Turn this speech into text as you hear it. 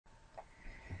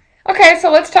Okay,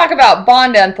 so let's talk about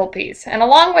bond enthalpies. And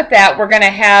along with that, we're going to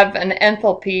have an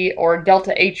enthalpy or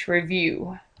delta H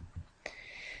review.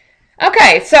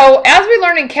 Okay, so as we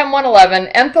learned in Chem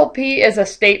 111, enthalpy is a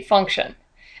state function.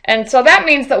 And so that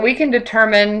means that we can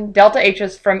determine delta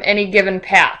H's from any given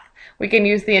path. We can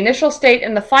use the initial state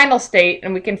and the final state,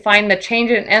 and we can find the change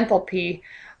in enthalpy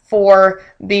for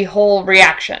the whole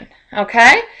reaction.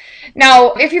 Okay?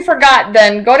 Now, if you forgot,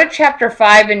 then go to chapter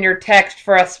 5 in your text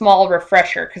for a small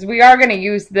refresher, because we are going to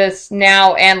use this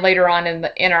now and later on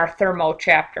in our thermo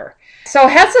chapter. So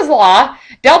Hess's law,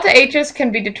 delta H's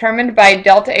can be determined by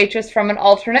delta H's from an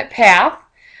alternate path.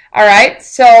 All right,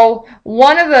 so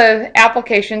one of the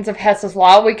applications of Hess's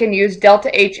law, we can use delta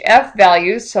HF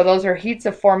values, so those are heats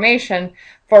of formation,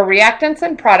 for reactants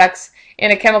and products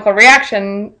in a chemical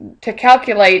reaction to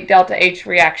calculate delta H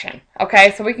reaction.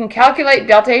 Okay, so we can calculate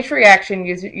delta H reaction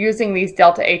using these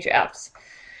delta HFs.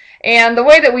 And the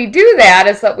way that we do that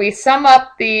is that we sum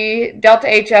up the delta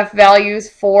HF values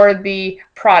for the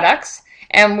products,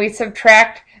 and we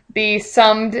subtract the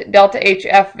summed delta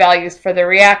HF values for the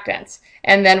reactants.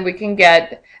 And then we can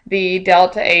get the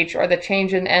delta H, or the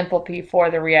change in enthalpy, for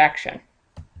the reaction.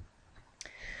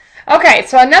 Okay,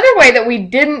 so another way that we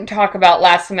didn't talk about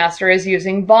last semester is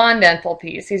using bond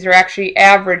enthalpies. These are actually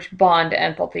average bond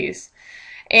enthalpies.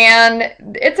 And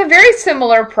it's a very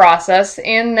similar process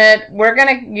in that we're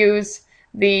going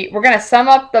to sum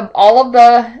up all of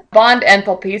the bond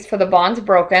enthalpies for the bonds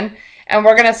broken, and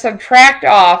we're going to subtract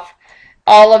off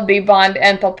all of the bond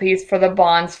enthalpies for the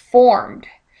bonds formed.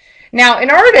 Now,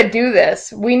 in order to do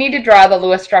this, we need to draw the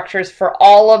Lewis structures for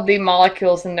all of the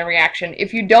molecules in the reaction.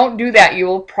 If you don't do that, you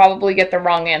will probably get the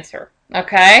wrong answer.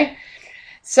 Okay?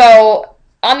 So,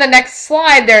 on the next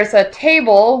slide, there's a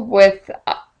table with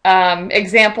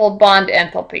example bond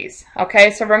enthalpies.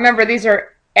 Okay? So remember, these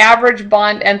are average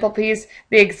bond enthalpies.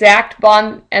 The exact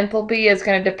bond enthalpy is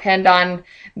going to depend on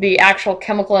the actual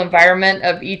chemical environment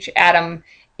of each atom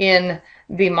in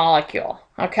the molecule.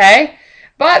 Okay?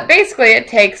 But basically, it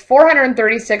takes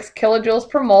 436 kilojoules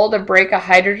per mole to break a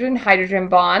hydrogen-hydrogen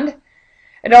bond.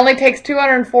 It only takes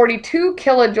 242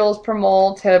 kilojoules per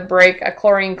mole to break a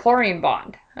chlorine-chlorine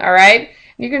bond. All right?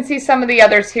 You can see some of the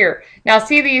others here. Now,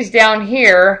 see these down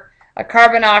here, a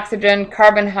carbon-oxygen,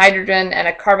 carbon-hydrogen, and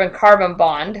a carbon-carbon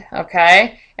bond,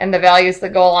 okay? And the values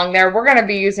that go along there. We're going to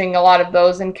be using a lot of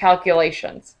those in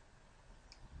calculations.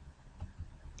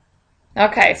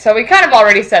 Okay, so we kind of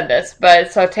already said this,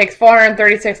 but so it takes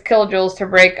 436 kilojoules to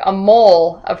break a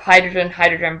mole of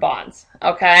hydrogen-hydrogen bonds,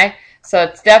 okay? So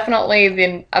it's definitely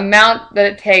the amount that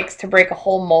it takes to break a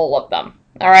whole mole of them.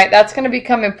 All right, that's going to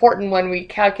become important when we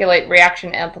calculate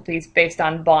reaction enthalpies based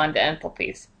on bond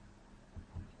enthalpies.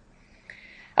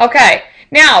 Okay,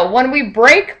 now when we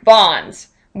break bonds,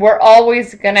 we're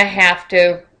always going to have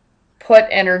to put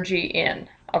energy in,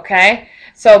 okay?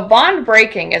 So bond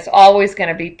breaking is always going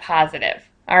to be positive.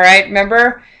 All right,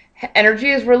 remember, energy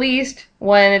is released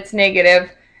when it's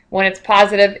negative. When it's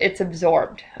positive, it's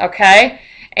absorbed. Okay,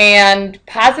 and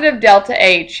positive delta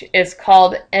H is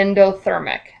called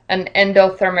endothermic, an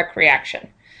endothermic reaction.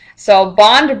 So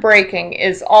bond breaking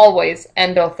is always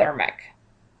endothermic.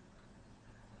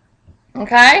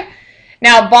 Okay,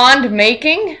 now bond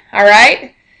making, all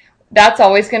right, that's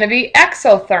always going to be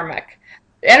exothermic.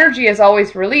 Energy is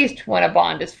always released when a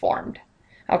bond is formed.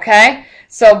 Okay?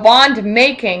 So bond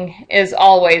making is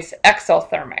always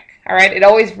exothermic. All right? It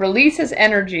always releases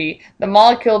energy. The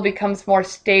molecule becomes more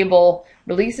stable,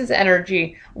 releases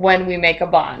energy when we make a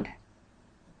bond.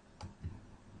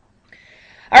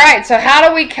 All right, so how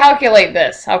do we calculate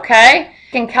this? Okay?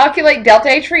 We can calculate delta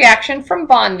H reaction from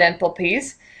bond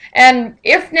enthalpies. And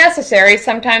if necessary,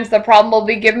 sometimes the problem will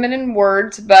be given in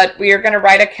words, but we are going to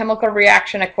write a chemical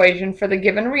reaction equation for the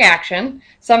given reaction.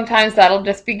 Sometimes that'll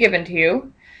just be given to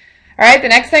you. All right, the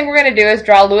next thing we're going to do is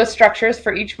draw Lewis structures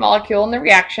for each molecule in the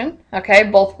reaction, okay,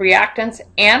 both reactants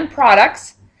and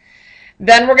products.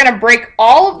 Then we're going to break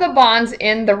all of the bonds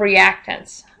in the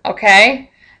reactants,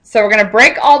 okay? So we're going to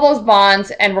break all those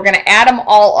bonds and we're going to add them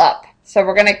all up. So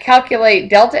we're going to calculate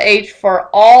delta H for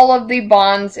all of the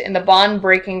bonds in the bond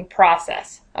breaking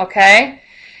process, okay?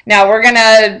 Now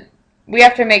we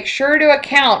have to make sure to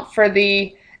account for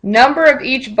the number of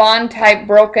each bond type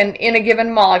broken in a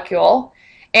given molecule.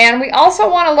 And we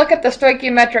also want to look at the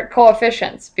stoichiometric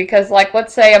coefficients because, like,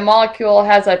 let's say a molecule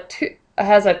has a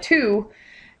 2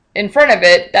 in front of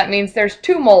it, that means there's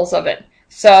 2 moles of it.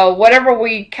 So whatever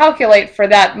we calculate for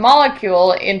that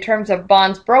molecule in terms of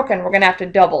bonds broken, we're going to have to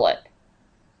double it.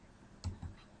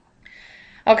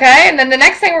 Okay, and then the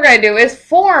next thing we're going to do is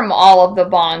form all of the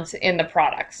bonds in the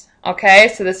products.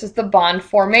 Okay, so this is the bond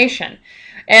formation.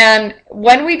 And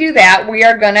when we do that, we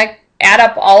are going to add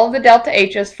up all of the delta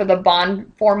H's for the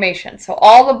bond formation. So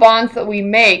all the bonds that we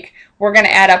make, we're going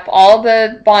to add up all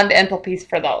the bond enthalpies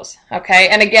for those. Okay,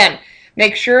 and again,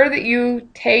 make sure that you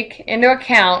take into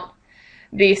account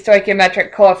the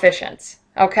stoichiometric coefficients.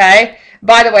 Okay,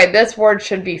 by the way, this word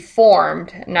should be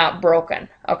formed, not broken.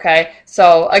 Okay,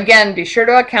 so again, be sure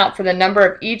to account for the number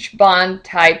of each bond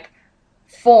type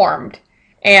formed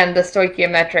and the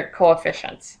stoichiometric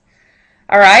coefficients.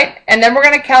 All right, and then we're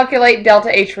going to calculate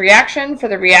delta H reaction for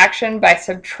the reaction by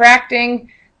subtracting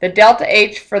the delta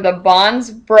H for the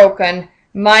bonds broken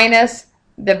minus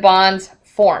the bonds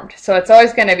formed. So it's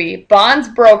always going to be bonds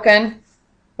broken,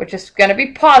 which is going to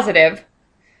be positive,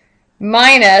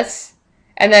 minus,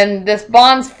 and then this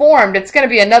bonds formed, it's going to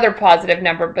be another positive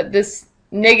number, but this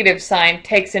negative sign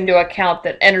takes into account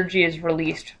that energy is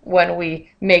released when we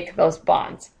make those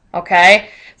bonds. Okay,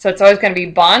 so it's always going to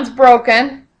be bonds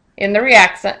broken in the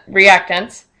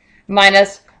reactants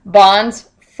minus bonds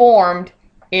formed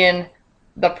in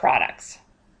the products.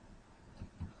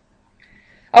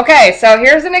 Okay, so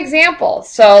here's an example.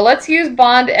 So let's use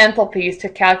bond enthalpies to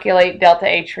calculate delta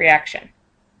H reaction.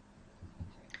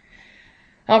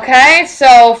 Okay,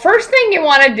 so first thing you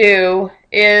want to do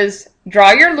is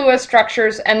draw your Lewis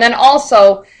structures and then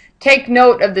also take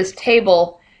note of this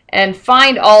table and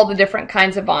find all the different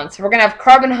kinds of bonds. So we're going to have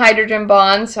carbon-hydrogen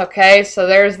bonds, okay, so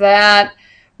there's that.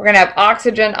 We're going to have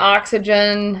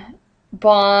oxygen-oxygen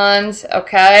bonds,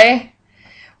 okay.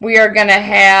 We are going to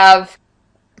have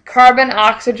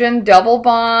carbon-oxygen double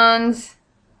bonds,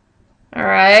 all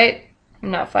right.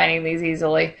 I'm not finding these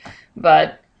easily,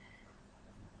 but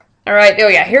all right, oh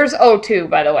yeah, here's O2,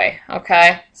 by the way,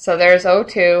 okay. So there's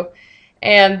O2,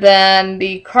 and then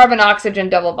the carbon-oxygen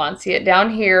double bond, see it down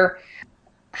here.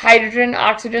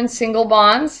 Hydrogen-oxygen single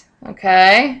bonds,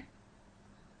 okay.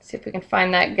 Let's see if we can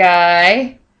find that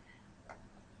guy.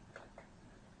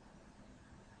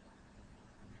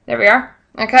 There we are,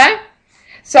 okay.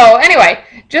 So anyway,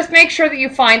 just make sure that you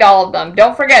find all of them.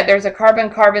 Don't forget there's a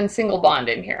carbon-carbon single bond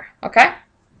in here, okay.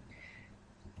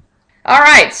 All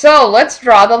right, so let's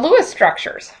draw the Lewis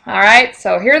structures. All right,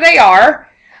 so here they are.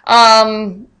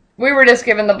 We were just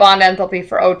given the bond enthalpy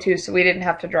for O2, so we didn't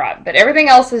have to draw it, but everything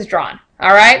else is drawn.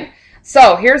 All right,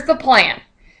 so here's the plan.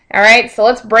 All right, so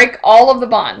let's break all of the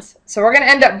bonds. So we're going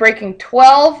to end up breaking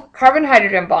 12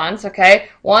 carbon-hydrogen bonds, okay?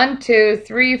 1, 2,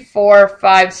 3, 4,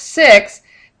 5, 6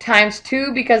 times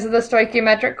 2 because of the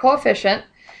stoichiometric coefficient.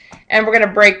 And we're going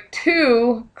to break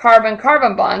 2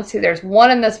 carbon-carbon bonds. See, there's 1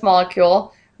 in this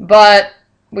molecule, but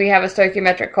we have a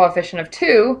stoichiometric coefficient of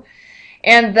 2.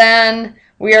 And then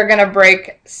we are going to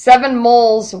break 7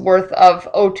 moles worth of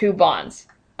O2 bonds,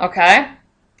 okay?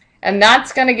 And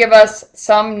that's going to give us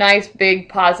some nice big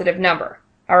positive number,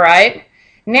 all right?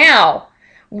 Now,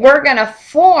 we're going to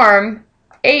form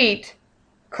 8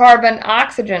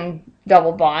 carbon-oxygen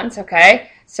double bonds,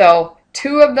 okay? So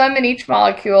 2 of them in each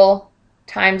molecule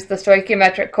times the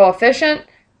stoichiometric coefficient.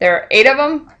 There are 8 of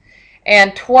them.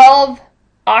 And 12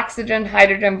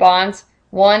 oxygen-hydrogen bonds,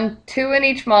 1, 2 in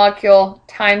each molecule,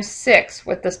 times 6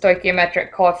 with the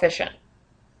stoichiometric coefficient.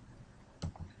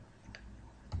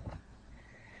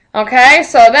 Okay,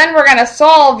 so then we're going to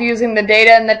solve using the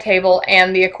data in the table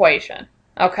and the equation.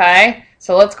 Okay,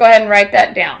 so let's go ahead and write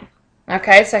that down.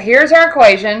 Okay, so here's our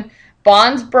equation,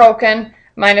 bonds broken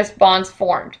minus bonds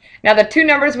formed. Now the two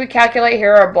numbers we calculate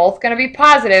here are both going to be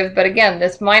positive, but again,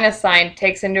 this minus sign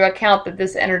takes into account that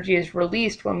this energy is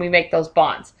released when we make those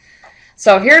bonds.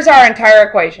 So here's our entire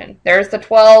equation. There's the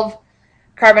 12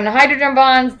 carbon-hydrogen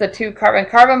bonds, the 2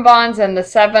 carbon-carbon bonds, and the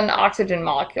 7 oxygen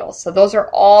molecules. So those are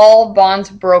all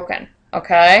bonds broken,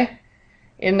 okay,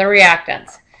 in the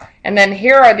reactants. And then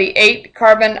here are the 8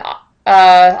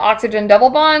 carbon-oxygen double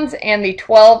bonds and the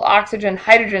 12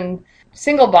 oxygen-hydrogen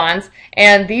single bonds,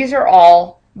 and these are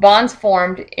all bonds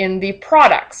formed in the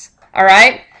products, all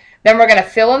right? Then we're going to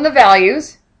fill in the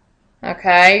values,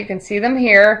 okay? You can see them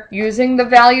here using the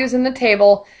values in the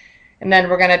table. And then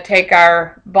we're going to take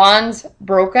our bonds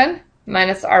broken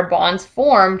minus our bonds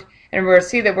formed, and we're going to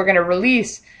see that we're going to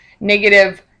release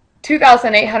negative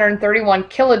 2,831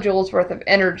 kilojoules worth of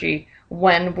energy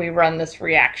when we run this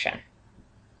reaction.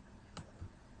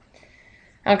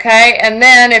 Okay, and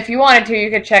then if you wanted to, you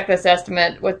could check this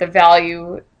estimate with the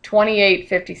value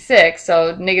 2856,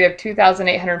 so negative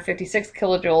 2,856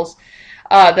 kilojoules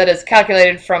that is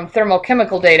calculated from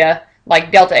thermochemical data,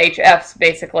 like delta HFs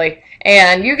basically,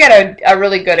 and you get a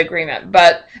really good agreement.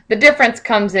 But the difference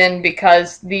comes in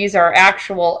because these are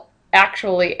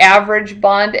actually average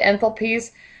bond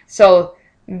enthalpies. So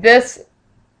this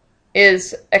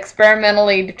is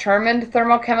experimentally determined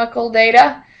thermochemical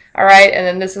data, All right, and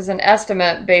then this is an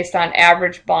estimate based on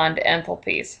average bond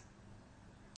enthalpies.